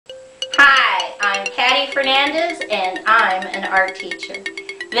Fernandez and I'm an art teacher.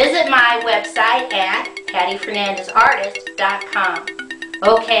 Visit my website at pattyfernandezartist.com.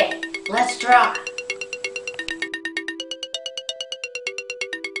 Okay, let's draw.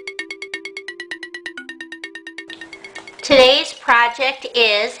 Today's project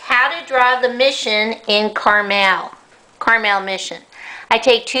is how to draw the mission in Carmel Mission. I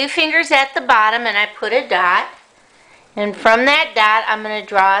take 2 fingers at the bottom and I put a dot. And from that dot, I'm going to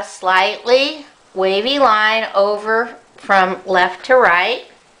draw a slightly wavy line over from left to right.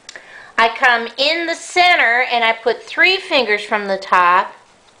 I come in the center and I put 3 fingers from the top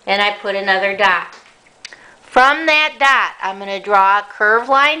and I put another dot. From that dot, I'm going to draw a curved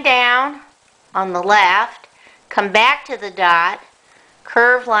line down on the left, come back to the dot,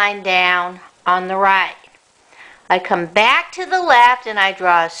 curved line down on the right. I come back to the left and I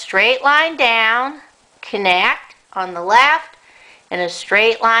draw a straight line down, connect on the left, and a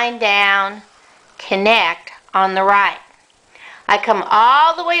straight line down, connect on the right. I come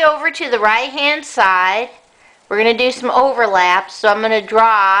all the way over to the right hand side. We're going to do some overlaps, so I'm going to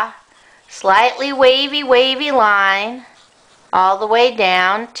draw slightly wavy line all the way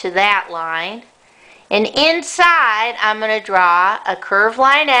down to that line. And inside, I'm going to draw a curved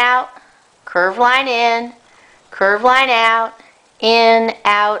line out, curved line in, curved line out, in,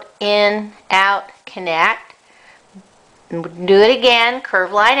 out, connect. Do it again,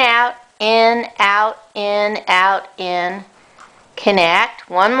 curved line out, in, connect.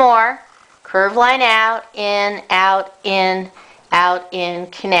 One more, curved line out, in,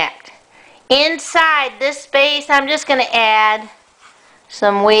 connect. Inside this space, I'm just going to add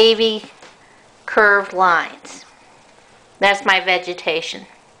some wavy curved lines. That's my vegetation.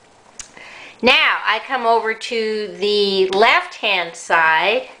 Now, I come over to the left-hand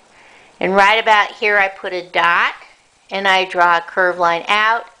side, and right about here I put a dot. And I draw a curved line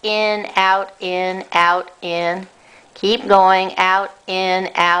out, in, keep going, out, in,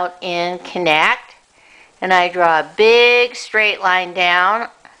 connect. And I draw a big straight line down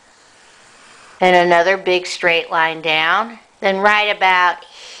and another big straight line down. Then right about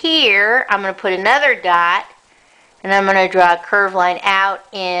here, I'm going to put another dot and I'm going to draw a curved line out,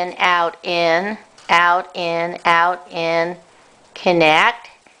 in, connect.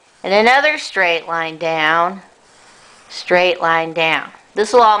 And another straight line down. Straight line down.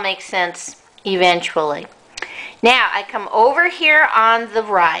 This will all make sense eventually. Now I come over here on the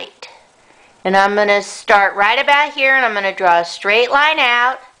right and I'm going to start right about here and I'm going to draw a straight line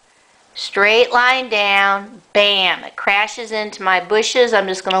out, straight line down, bam, it crashes into my bushes. I'm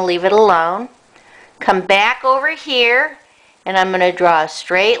just going to leave it alone. Come back over here and I'm going to draw a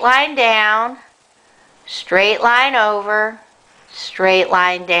straight line down, straight line over, straight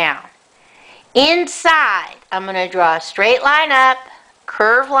line down. Inside, I'm going to draw a straight line up,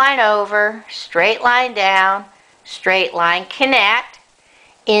 curved line over, straight line down, straight line connect.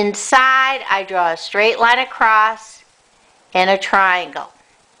 Inside, I draw a straight line across and a triangle.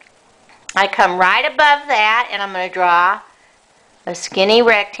 I come right above that and I'm going to draw a skinny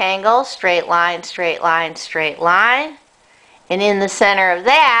rectangle, straight line, straight line, straight line. And in the center of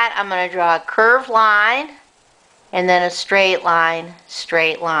that, I'm going to draw a curved line and then a straight line,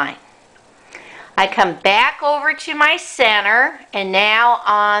 straight line. I come back over to my center and now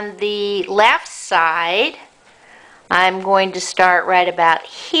on the left side I'm going to start right about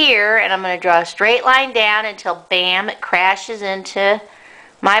here and I'm going to draw a straight line down until bam, it crashes into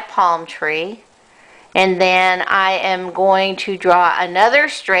my palm tree. And then I am going to draw another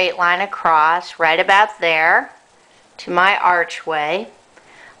straight line across right about there to my archway.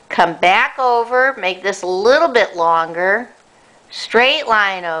 Come back over, make this a little bit longer, straight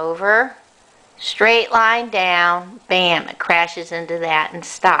line over, straight line down, bam, it crashes into that and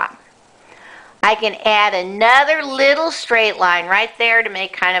stop. I can add another little straight line right there to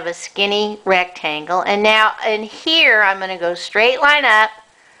make kind of a skinny rectangle. And now in here I'm going to go straight line up,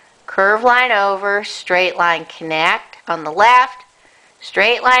 curved line over, straight line connect on the left,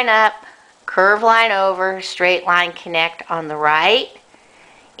 straight line up, curved line over, straight line connect on the right.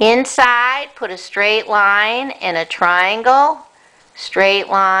 Inside, put a straight line and a triangle, straight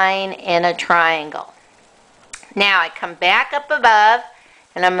line and a triangle. Now I come back up above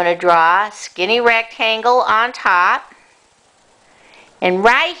and I'm going to draw a skinny rectangle on top. And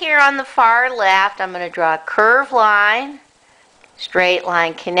right here on the far left I'm going to draw a curved line, straight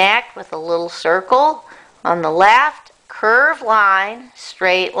line connect with a little circle. On the left, curved line,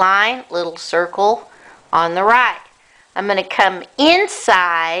 straight line, little circle on the right. I'm going to come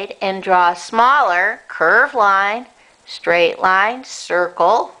inside and draw a smaller curved line, straight line,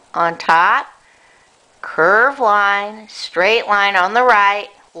 circle on top, curved line, straight line on the right,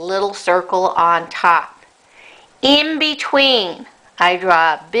 little circle on top. In between, I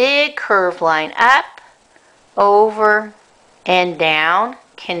draw a big curved line up, over, and down,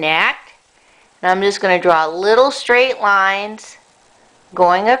 connect. And I'm just going to draw little straight lines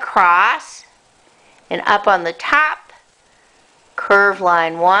going across and up on the top, curved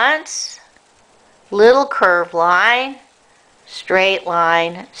line once, little curved line, straight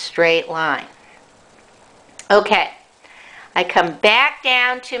line, straight line. Okay, I come back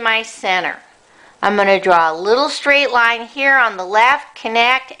down to my center. I'm going to draw a little straight line here on the left,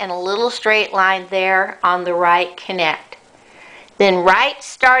 connect, and a little straight line there on the right, connect. Then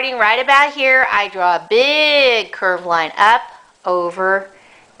starting right about here, I draw a big curved line up, over,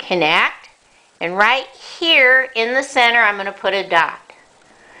 connect. And right here in the center, I'm going to put a dot.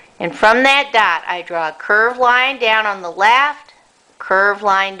 And from that dot, I draw a curved line down on the left, curved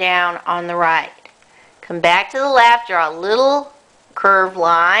line down on the right. Come back to the left, draw a little curved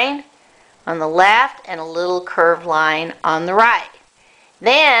line on the left and a little curved line on the right.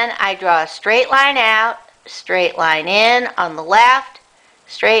 Then I draw a straight line out, straight line in on the left,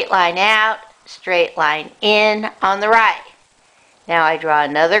 straight line out, straight line in on the right. Now I draw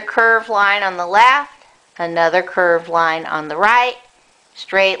another curved line on the left, another curved line on the right,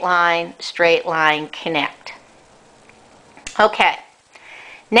 straight line, connect. Okay.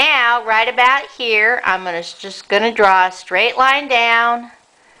 Now, right about here, I'm just going to draw a straight line down,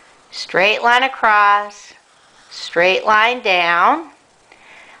 straight line across, straight line down.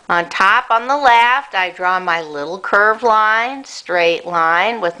 On top on the left, I draw my little curved line, straight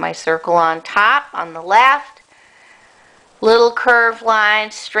line with my circle on top on the left. Little curved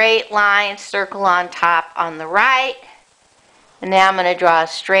line, straight line, circle on top on the right. And now I'm going to draw a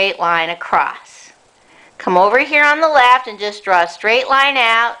straight line across. Come over here on the left and just draw a straight line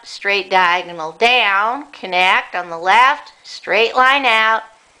out, straight diagonal down, connect on the left, straight line out,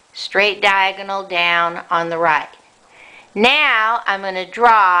 straight diagonal down on the right. Now I'm going to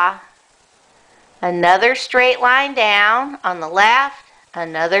draw another straight line down on the left,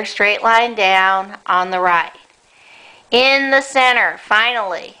 another straight line down on the right. In the center,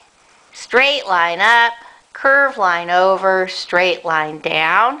 finally, straight line up, curved line over, straight line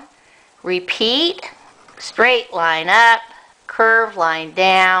down. Repeat, straight line up, curved line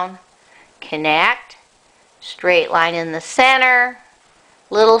down, connect, straight line in the center,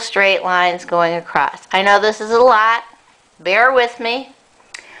 little straight lines going across. I know this is a lot. Bear with me.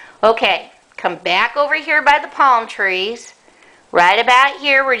 Okay, come back over here by the palm trees. Right about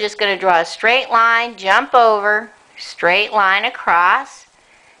here, we're just going to draw a straight line, jump over, straight line across,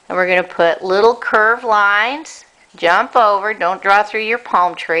 and we're going to put little curved lines, jump over, don't draw through your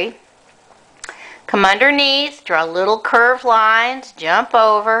palm tree. Come underneath, draw little curved lines, jump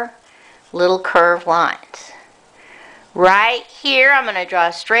over, little curved lines. Right here, I'm going to draw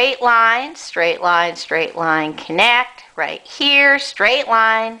a straight line, connect. Right here, straight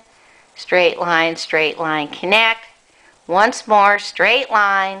line, connect. Once more, straight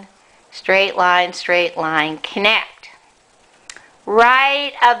line, connect.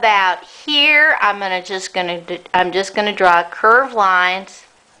 Right about here, I'm just going to draw curved lines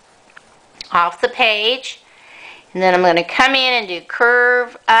off the page, and then I'm going to come in and do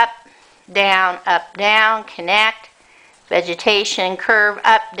curve up, down, connect. Vegetation, curve,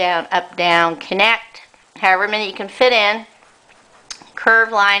 up, down, connect. However many you can fit in.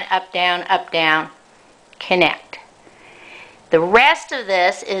 Curve line, up, down, connect. The rest of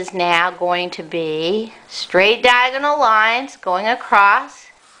this is now going to be straight diagonal lines going across.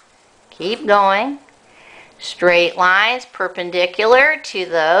 Keep going. Straight lines perpendicular to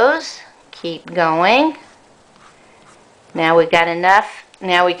those. Keep going. Now we've got enough.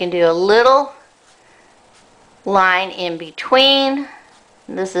 Now we can do a little line in between.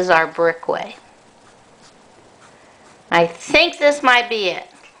 This is our brickway. I think this might be it.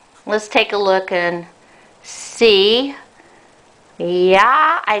 Let's take a look and see.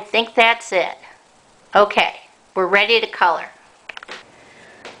 Yeah, I think that's it. Okay, we're ready to color.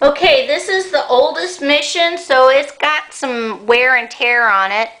 Okay, this is the oldest Mission, so it's got some wear and tear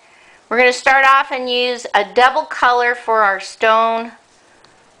on it. We're going to start off and use a double color for our stone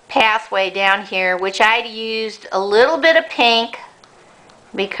pathway down here, which I used a little bit of pink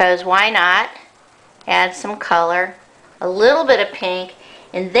because why not? Add some color, a little bit of pink,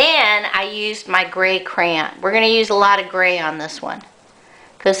 and then I used my gray crayon. We're going to use a lot of gray on this one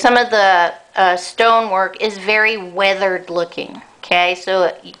because some of the stonework is very weathered looking. Okay, so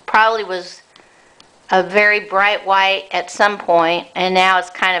it probably was a very bright white at some point, and now it's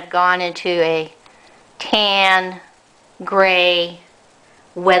kind of gone into a tan, gray,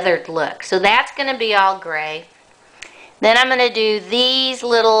 weathered look. So that's going to be all gray. Then I'm going to do these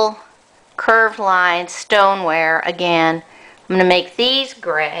little curved line stoneware again. I'm going to make these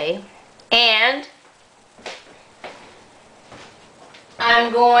gray, and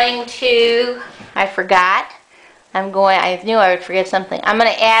I'm going to, I knew I would forget something. I'm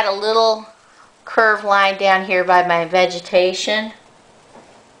going to add a little curved line down here by my vegetation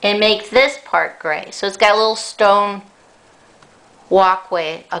and make this part gray. So it's got a little stone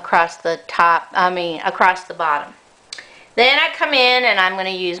walkway across the top, across the bottom. Then I come in and I'm going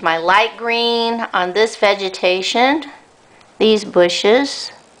to use my light green on this vegetation, these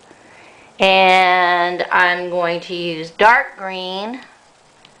bushes, and I'm going to use dark green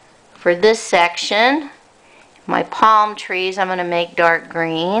for this section. My palm trees I'm going to make dark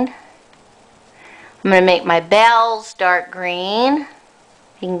green. I'm going to make my bells dark green.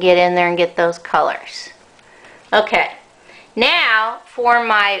 You can get in there and get those colors. Okay, now for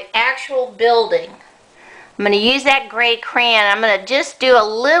my actual building. I'm going to use that gray crayon. I'm going to just do a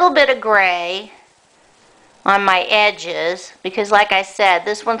little bit of gray on my edges because, like I said,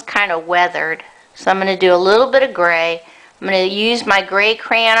 this one's kind of weathered. So I'm going to do a little bit of gray. I'm going to use my gray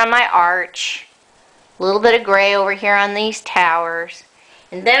crayon on my arch. A little bit of gray over here on these towers.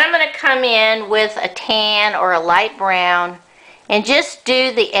 And then I'm going to come in with a tan or a light brown and just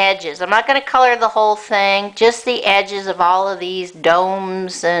do the edges. I'm not going to color the whole thing, just the edges of all of these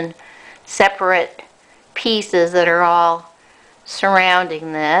domes and separate pieces that are all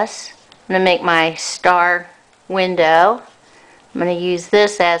surrounding this. I'm going to make my star window. I'm going to use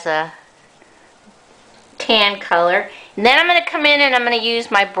this as a tan color. And then I'm going to come in and I'm going to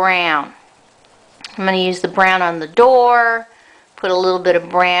use my brown. I'm going to use the brown on the door, put a little bit of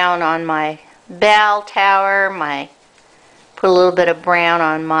brown on my bell tower, put a little bit of brown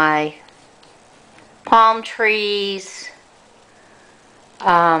on my palm trees.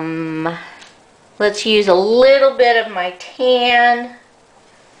 Let's use a little bit of my tan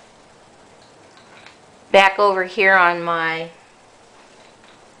back over here on my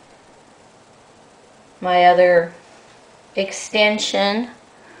other extension,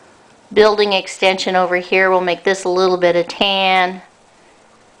 building extension over here. We'll make this a little bit of tan.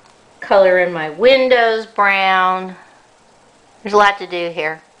 Color in my windows brown. There's a lot to do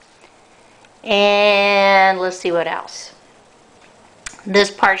here. And let's see what else.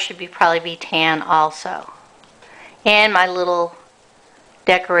 This part should probably be tan also. And my little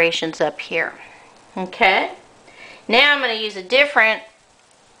decorations up here. Okay. Now I'm going to use a different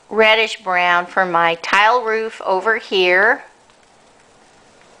reddish brown for my tile roof over here.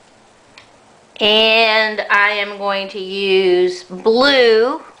 And I am going to use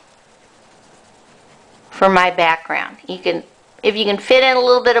blue for my background. If you can fit in a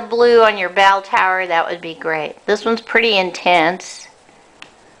little bit of blue on your bell tower, that would be great. This one's pretty intense,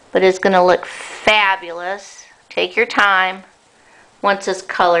 but it's going to look fabulous. Take your time once it's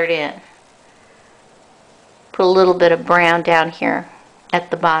colored in. Put a little bit of brown down here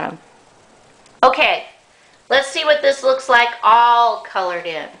at the bottom. Okay, let's see what this looks like all colored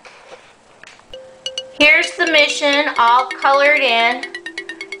in. Here's the Mission all colored in.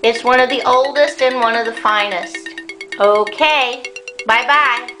 It's one of the oldest and one of the finest. Okay,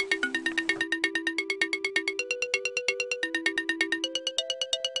 bye-bye.